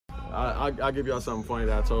I'll give y'all something funny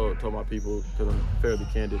that I told my people because I'm fairly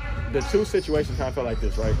candid. The two situations kind of felt like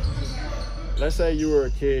this, right? Let's say you were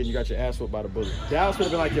a kid and you got your ass whooped by the bully. Dallas would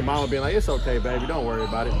have been like your mama being like, it's okay, baby, don't worry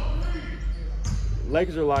about it.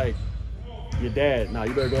 Lakers are like, your dad, nah,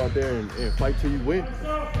 you better go out there and fight till you win.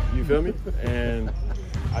 You feel me? And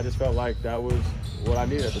I just felt like that was what I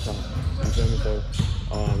needed at the time. You feel me? So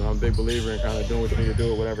I'm a big believer in kind of doing what you need to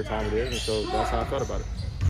do at whatever time it is, and so that's how I felt about it.